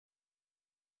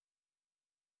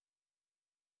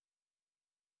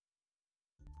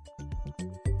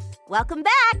Welcome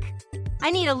back!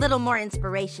 I need a little more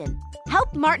inspiration.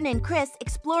 Help Martin and Chris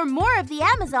explore more of the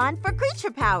Amazon for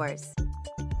creature powers.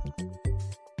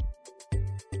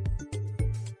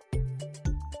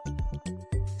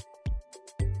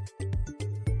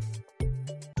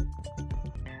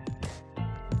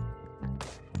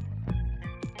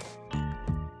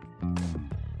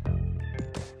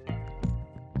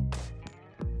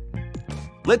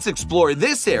 Let's explore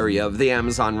this area of the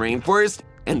Amazon rainforest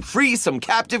and free some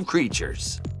captive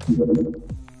creatures.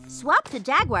 Swap to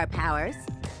Jaguar powers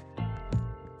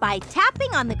by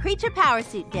tapping on the Creature Power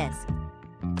Suit disc.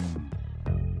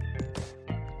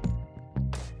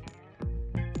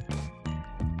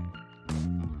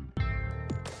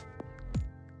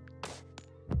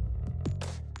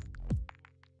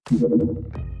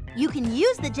 You can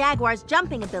use the Jaguar's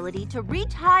jumping ability to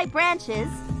reach high branches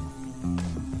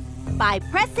by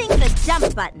pressing the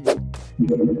jump button.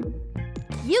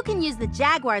 You can use the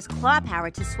Jaguar's claw power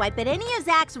to swipe at any of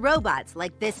Zach's robots,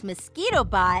 like this mosquito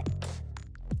bot,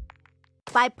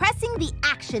 by pressing the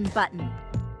action button.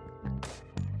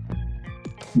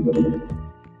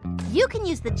 You can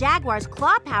use the Jaguar's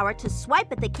claw power to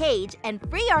swipe at the cage and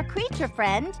free our creature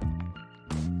friend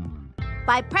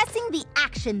by pressing the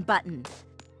action button.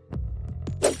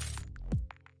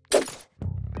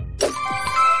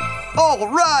 All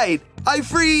right, I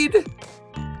freed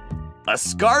a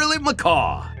scarlet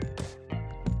macaw.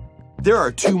 There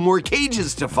are 2 more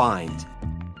cages to find.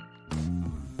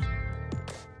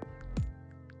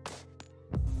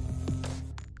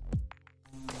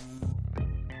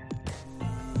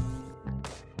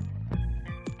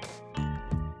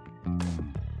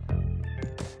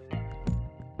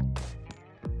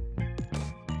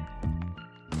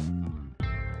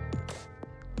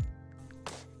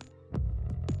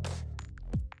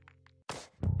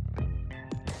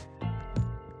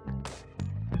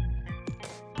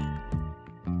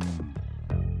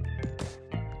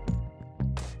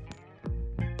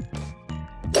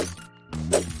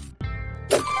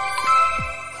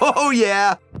 Oh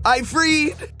yeah, I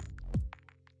freed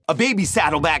a baby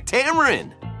saddleback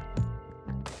tamarin.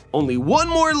 Only 1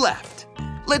 more left.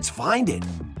 Let's find it.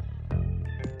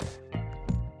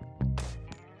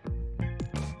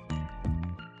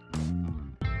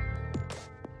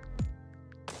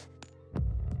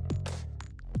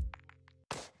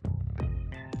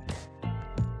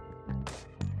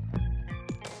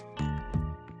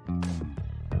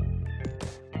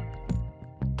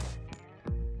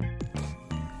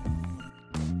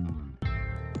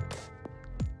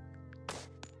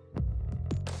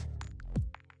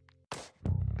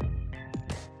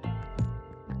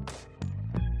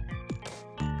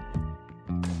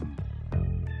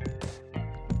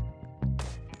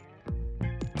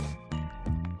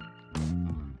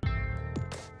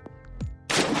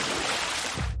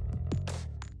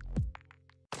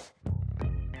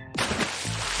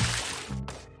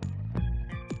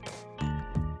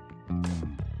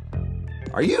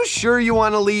 Are you sure you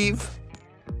want to leave?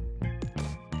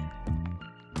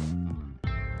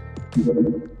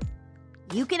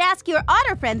 You can ask your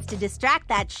otter friends to distract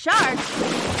that shark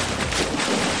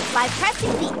by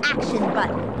pressing the action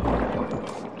button.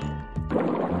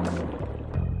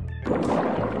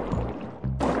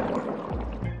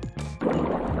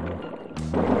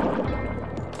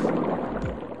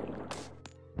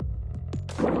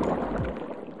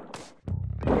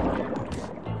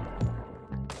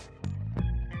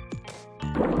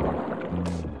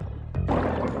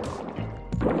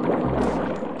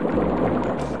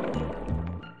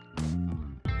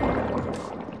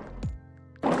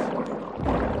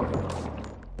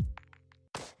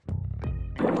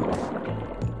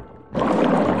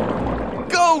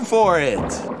 Go for it!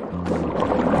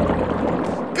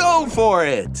 Go for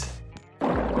it!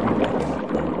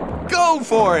 Go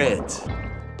for it!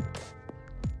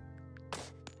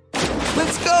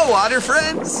 Let's go, otter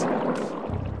friends!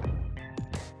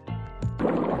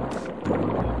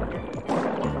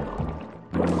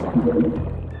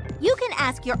 You can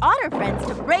ask your otter friends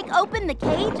to break open the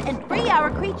cage and free our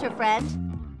creature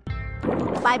friend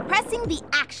by pressing the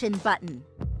action button.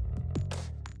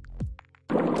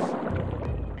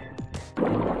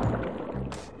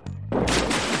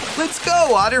 Let's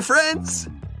go, otter friends!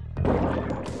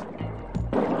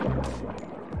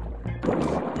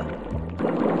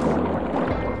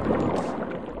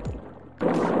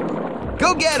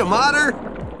 Go get him, otter!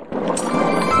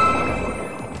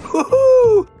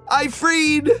 Woohoo! I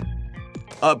freed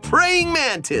a praying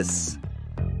mantis!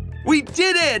 We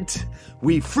did it!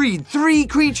 We freed 3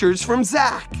 creatures from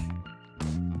Zach!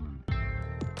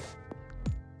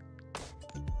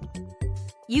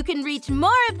 You can reach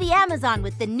more of the Amazon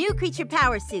with the new Creature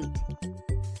Power Suit.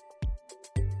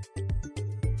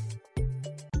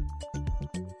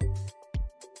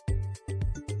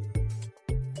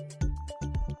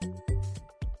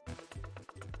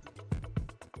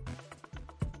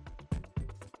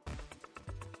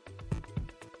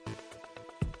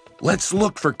 Let's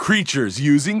look for creatures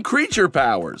using creature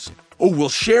powers. Oh, we'll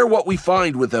share what we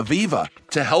find with Aviva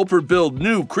to help her build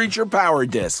new creature power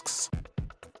discs.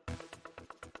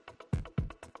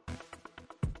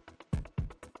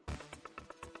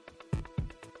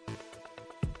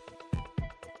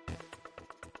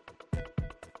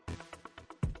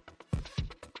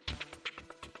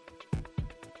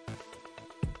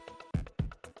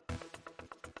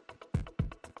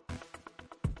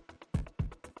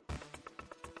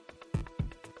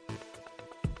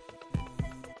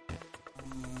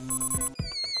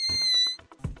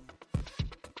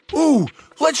 Ooh,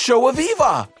 let's show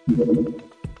Aviva!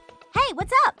 Hey,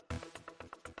 what's up?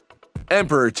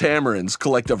 Emperor tamarins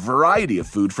collect a variety of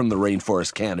food from the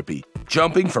rainforest canopy,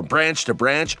 jumping from branch to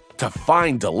branch to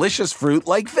find delicious fruit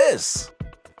like this.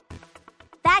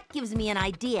 That gives me an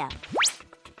idea.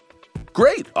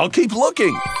 Great, I'll keep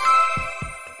looking.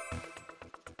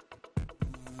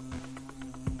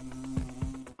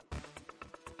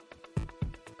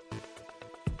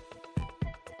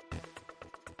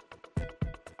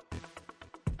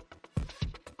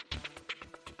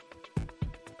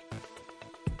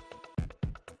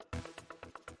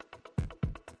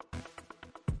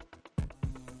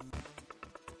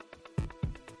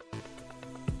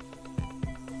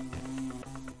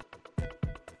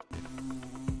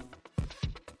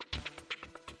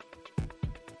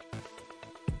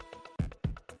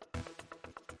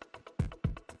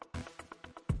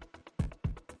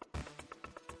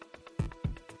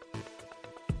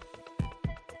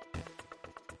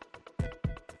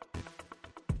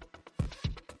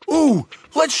 Ooh,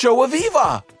 let's show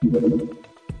Aviva!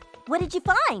 What did you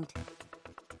find?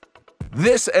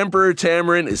 This Emperor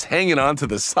tamarin is hanging onto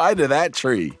the side of that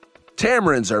tree.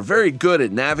 Tamarins are very good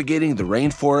at navigating the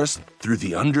rainforest through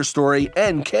the understory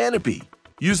and canopy,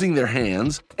 using their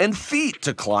hands and feet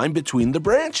to climb between the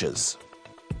branches.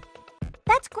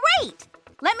 That's great!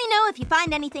 Let me know if you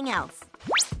find anything else.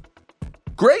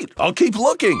 Great, I'll keep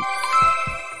looking.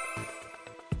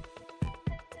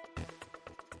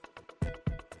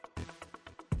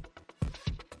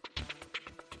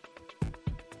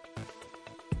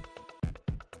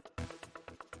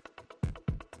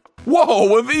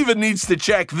 Whoa, Aviva needs to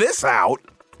check this out.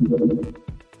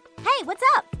 Hey, what's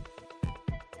up?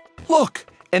 Look,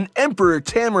 an Emperor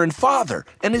tamarin father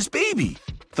and his baby.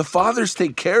 The fathers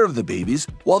take care of the babies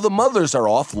while the mothers are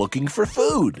off looking for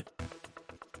food.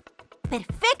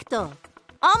 Perfecto!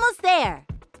 Almost there.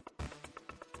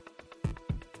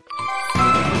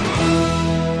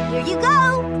 Here you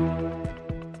go!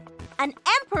 An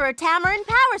Emperor tamarin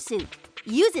power suit.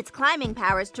 Use its climbing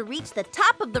powers to reach the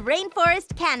top of the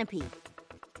rainforest canopy.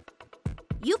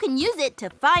 You can use it to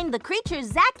find the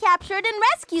creatures Zach captured and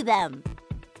rescue them.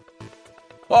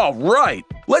 All right,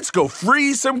 let's go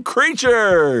free some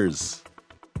creatures!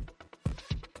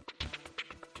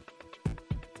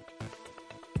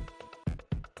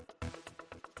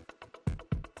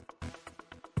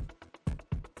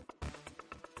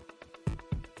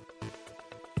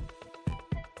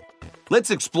 Let's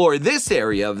explore this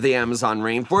area of the Amazon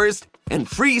rainforest and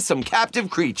free some captive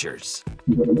creatures.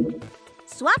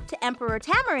 Swap to Emperor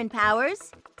Tamarin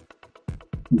powers.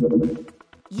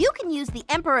 You can use the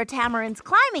Emperor Tamarin's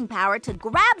climbing power to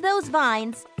grab those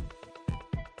vines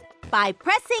by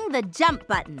pressing the jump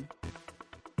button.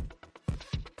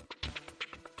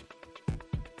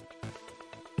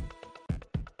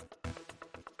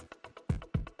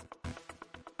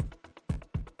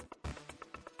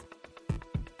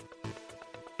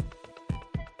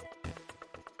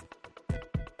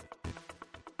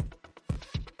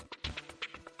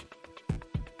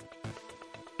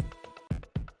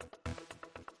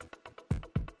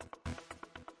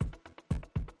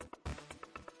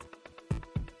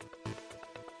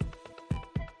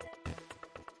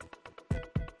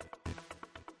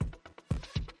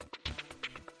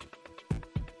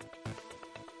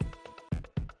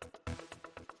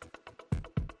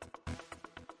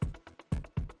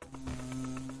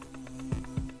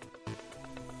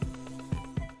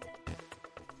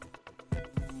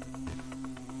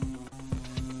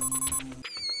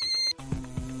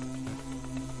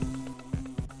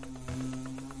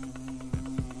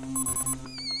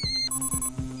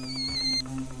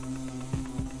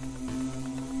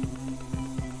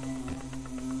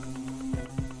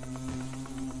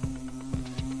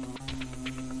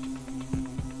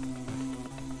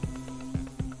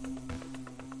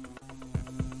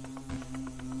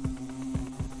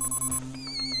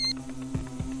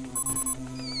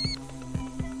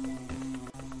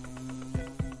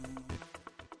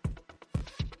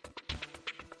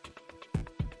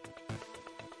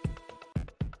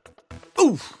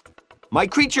 Oof! My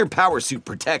creature power suit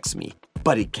protects me,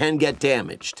 but it can get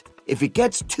damaged. If it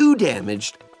gets too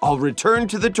damaged, I'll return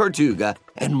to the Tortuga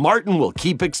and Martin will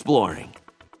keep exploring.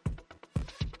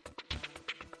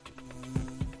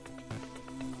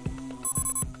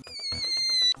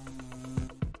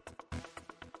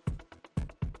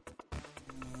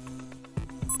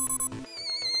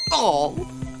 Oh!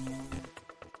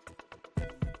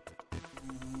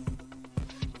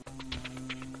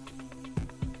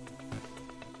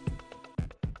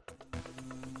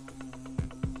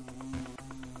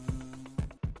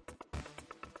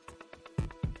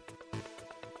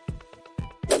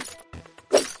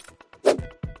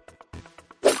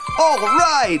 All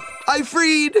right, I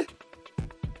freed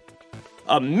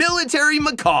a military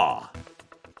macaw.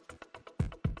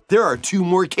 There are 2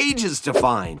 more cages to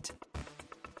find.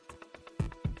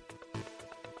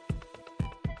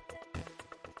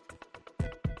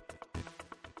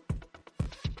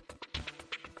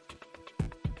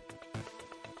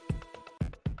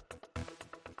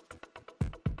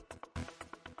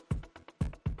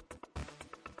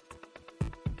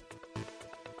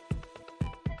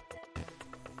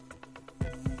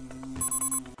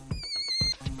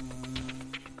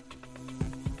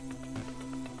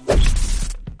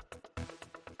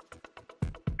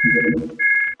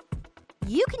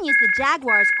 You can use the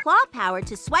Jaguar's claw power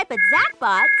to swipe at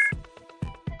Zachbots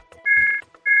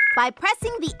by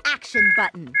pressing the action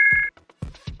button.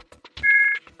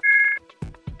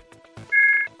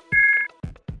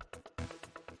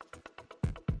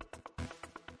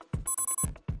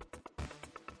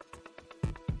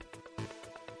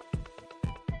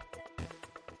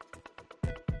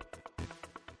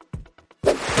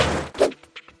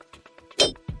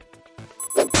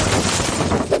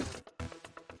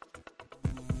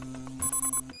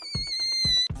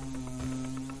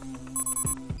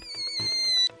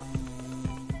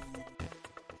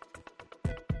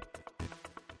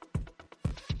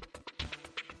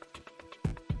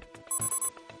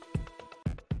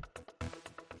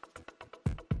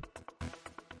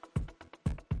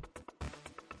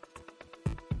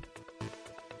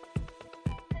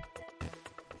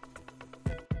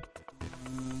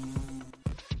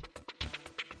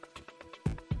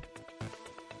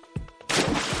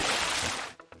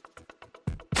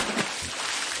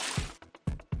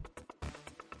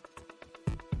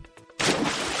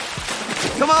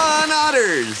 Come on,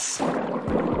 otters!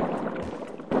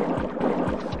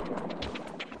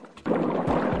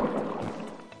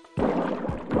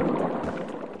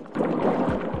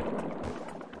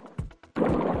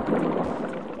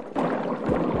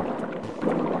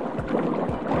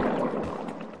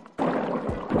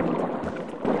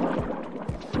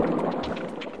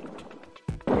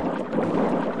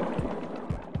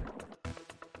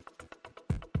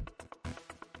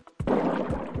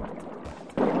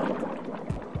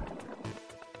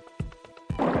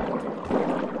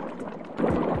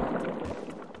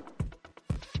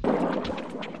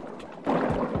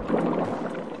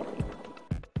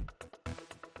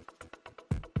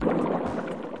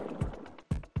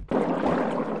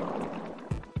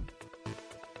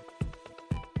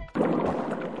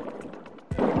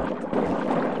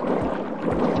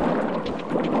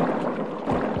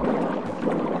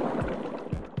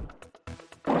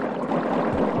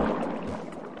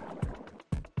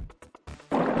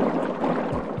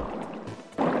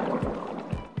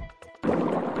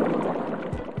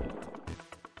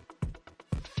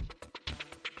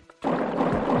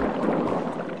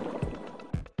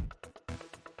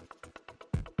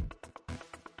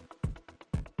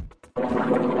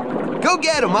 Go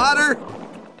get him, Otter!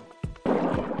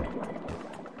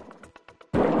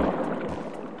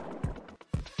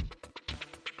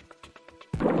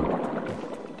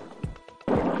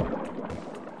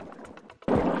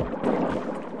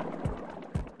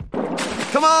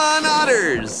 Come on,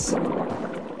 Otters!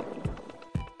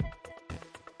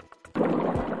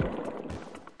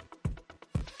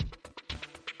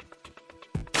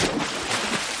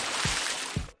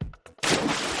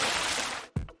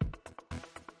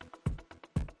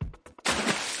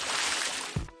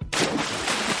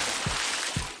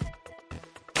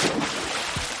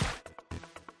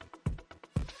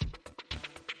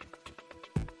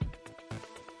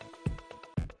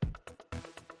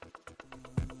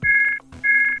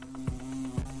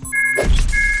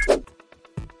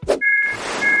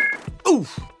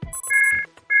 Oof!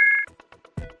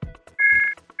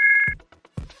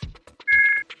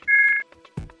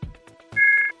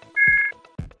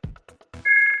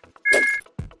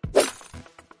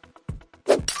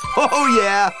 Oh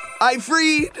yeah, I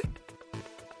freed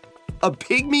a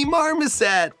pygmy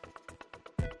marmoset.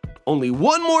 Only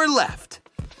 1 more left.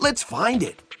 Let's find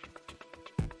it.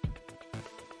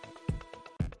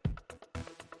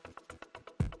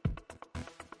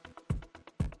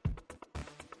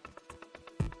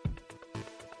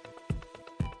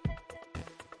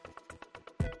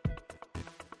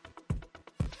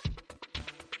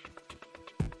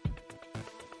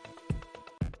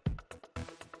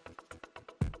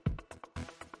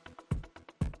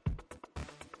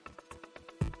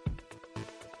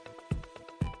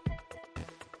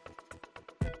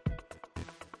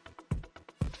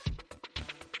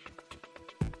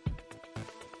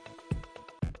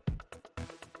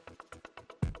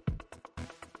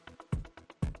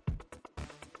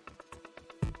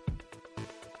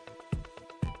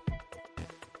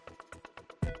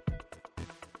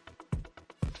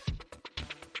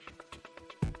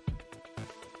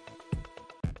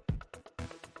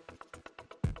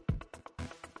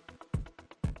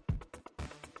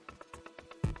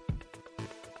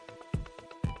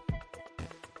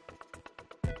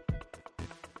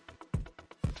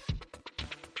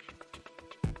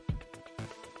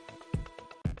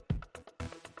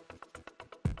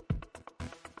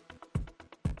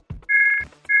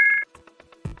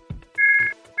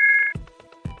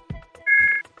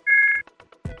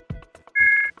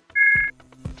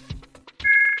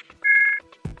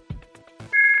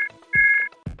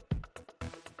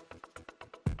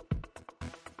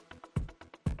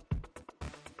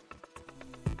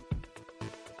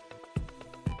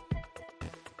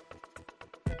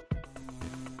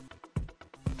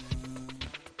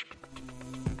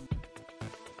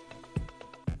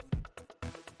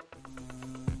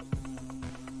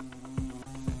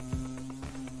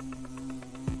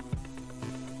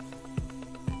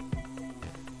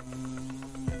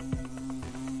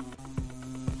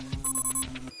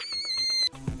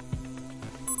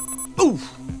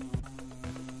 Oof!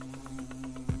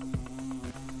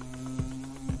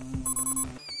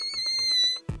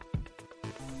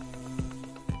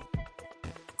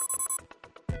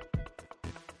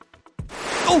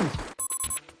 Oh!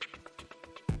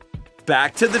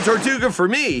 Back to the Tortuga for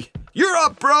me. You're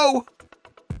up, bro!